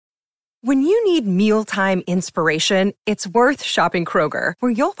When you need mealtime inspiration, it's worth shopping Kroger,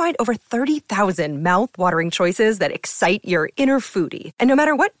 where you'll find over 30,000 mouth-watering choices that excite your inner foodie. And no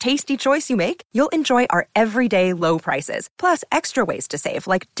matter what tasty choice you make, you'll enjoy our everyday low prices, plus extra ways to save,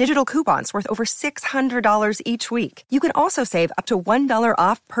 like digital coupons worth over $600 each week. You can also save up to $1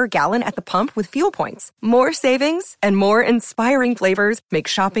 off per gallon at the pump with fuel points. More savings and more inspiring flavors make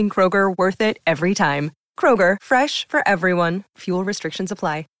shopping Kroger worth it every time. Kroger, fresh for everyone. Fuel restrictions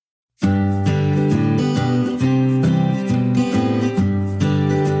apply.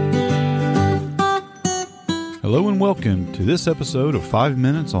 Hello and welcome to this episode of 5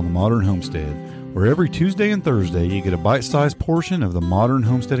 Minutes on the Modern Homestead, where every Tuesday and Thursday you get a bite-sized portion of the Modern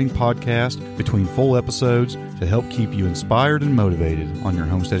Homesteading podcast between full episodes to help keep you inspired and motivated on your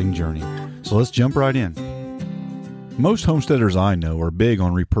homesteading journey. So let's jump right in. Most homesteaders I know are big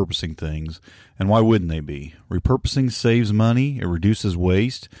on repurposing things, and why wouldn't they be? Repurposing saves money, it reduces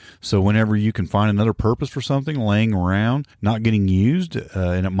waste, so whenever you can find another purpose for something laying around, not getting used,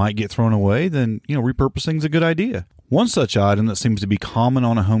 and it might get thrown away, then, repurposing is a good idea. One such item that seems to be common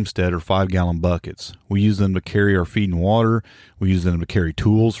on a homestead are 5-gallon buckets. We use them to carry our feed and water. We use them to carry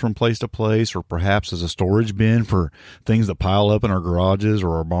tools from place to place, or perhaps as a storage bin for things that pile up in our garages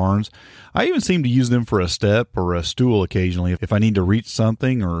or our barns. I even seem to use them for a step or a stool occasionally if I need to reach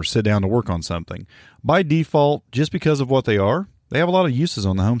something or sit down to work on something. By default, just because of what they are, they have a lot of uses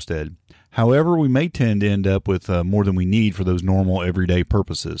on the homestead. However, we may tend to end up with more than we need for those normal everyday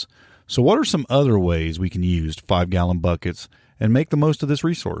purposes. So what are some other ways we can use 5-gallon buckets and make the most of this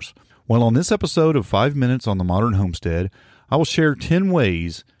resource? Well, on this episode of 5 Minutes on the Modern Homestead, I will share 10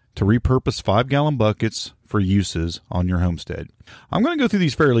 ways to repurpose 5-gallon buckets for uses on your homestead. I'm going to go through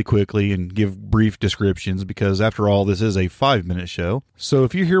these fairly quickly and give brief descriptions because, after all, this is a 5-minute show. So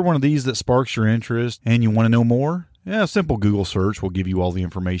if you hear one of these that sparks your interest and you want to know more, a simple Google search will give you all the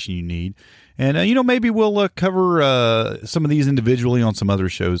information you need. And, maybe we'll cover some of these individually on some other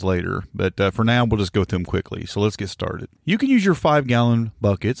shows later. But for now, we'll just go through them quickly. So let's get started. You can use your 5-gallon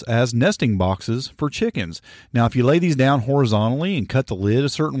buckets as nesting boxes for chickens. Now, if you lay these down horizontally and cut the lid a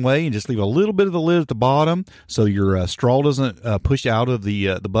certain way and just leave a little bit of the lid at the bottom so your straw doesn't push out of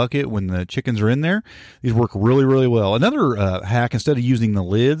the bucket when the chickens are in there, these work really, really well. Another hack, instead of using the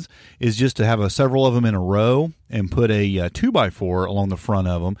lids, is just to have several of them in a row and put a 2x4 along the front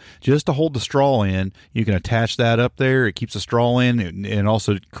of them just to hold the straw in. You can attach that up there. It keeps the straw in, and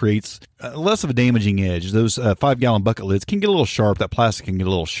also creates less of a damaging edge. Those 5-gallon bucket lids can get a little sharp. That plastic can get a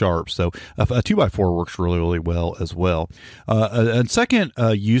little sharp. So a 2x4 works really, really well as well. A second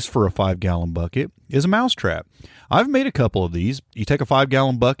use for a 5-gallon bucket is a mouse trap. I've made a couple of these. You take a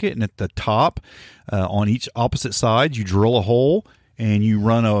 5-gallon bucket, and at the top, on each opposite side, you drill a hole, and you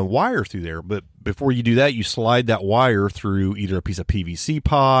run a wire through there. But before you do that, you slide that wire through either a piece of PVC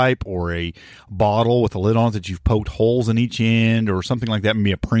pipe or a bottle with a lid on it that you've poked holes in each end or something like that,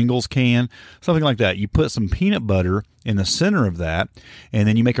 maybe a Pringles can, something like that. You put some peanut butter in the center of that, and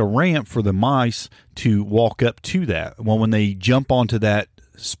then you make a ramp for the mice to walk up to that. Well, when they jump onto that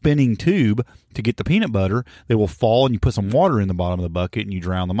spinning tube to get the peanut butter, they will fall, and you put some water in the bottom of the bucket and you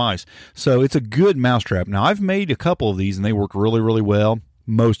drown the mice. So it's a good mousetrap. Now, I've made a couple of these and they work really, really well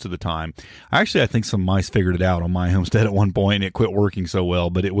most of the time. Actually, I think some mice figured it out on my homestead at one point and it quit working so well,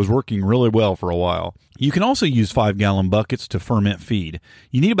 but it was working really well for a while. You can also use 5-gallon buckets to ferment feed.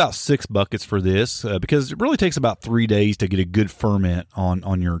 You need about 6 buckets for this because it really takes about 3 days to get a good ferment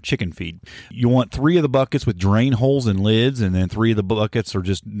on your chicken feed. You want 3 of the buckets with drain holes and lids, and then 3 of the buckets are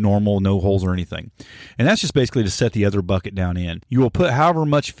just normal, no holes or anything. And that's just basically to set the other bucket down in. You will put however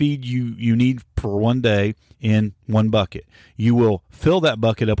much feed you need for one day in one bucket. You will fill that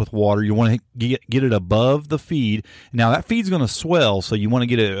bucket up with water. You want to get it above the feed. Now, that feed's going to swell, so you want to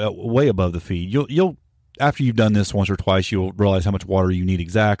get it way above the feed. You'll after you've done this once or twice, you'll realize how much water you need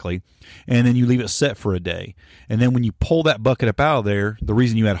exactly, and then you leave it set for a day. And then when you pull that bucket up out of there, the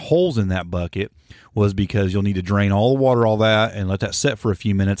reason you had holes in that bucket was because you'll need to drain all the water, all that, and let that set for a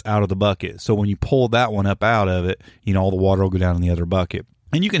few minutes out of the bucket. So when you pull that one up out of it, all the water will go down in the other bucket.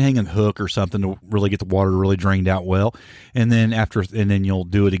 And you can hang a hook or something to really get the water really drained out well. And then you'll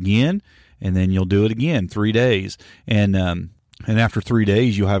do it again, and then you'll do it again 3 days. And after 3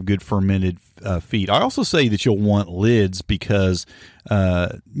 days, you'll have good fermented feed. I also say that you'll want lids because you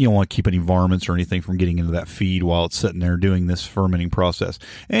don't want to keep any varmints or anything from getting into that feed while it's sitting there doing this fermenting process.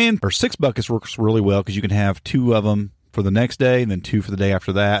 And our 6 buckets works really well because you can have 2 of them for the next day and then 2 for the day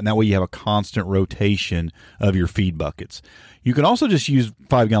after that. And that way you have a constant rotation of your feed buckets. You can also just use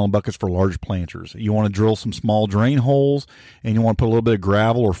 5-gallon buckets for large planters. You want to drill some small drain holes, and you want to put a little bit of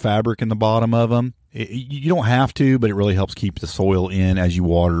gravel or fabric in the bottom of them. You don't have to, but it really helps keep the soil in as you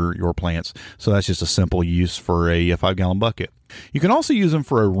water your plants. So that's just a simple use for a 5-gallon bucket. You can also use them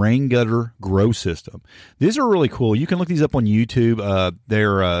for a rain gutter grow system. These are really cool. You can look these up on YouTube.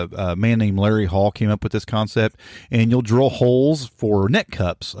 A man named Larry Hall came up with this concept, and you'll drill holes for net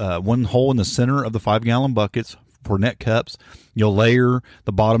cups. One hole in the center of the 5-gallon buckets for net cups. You'll layer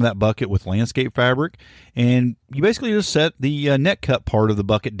the bottom of that bucket with landscape fabric, and you basically just set the net cup part of the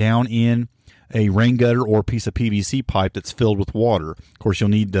bucket down in a rain gutter or a piece of PVC pipe that's filled with water. Of course, you'll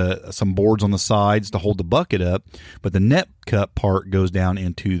need some boards on the sides to hold the bucket up, but the net cup part goes down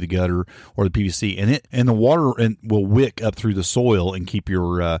into the gutter or the PVC, and the water will wick up through the soil and keep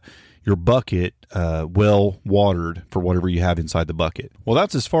your bucket well watered for whatever you have inside the bucket. Well,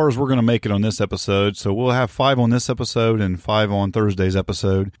 that's as far as we're going to make it on this episode. So we'll have 5 on this episode and 5 on Thursday's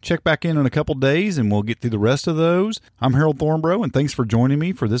episode. Check back in a couple days and we'll get through the rest of those. I'm Harold Thornbrough, and thanks for joining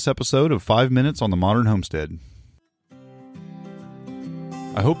me for this episode of 5 Minutes on the Modern Homestead.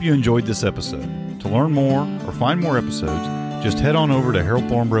 I hope you enjoyed this episode. To learn more or find more episodes, just head on over to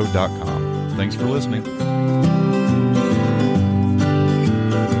haroldthornbrough.com. Thanks for listening.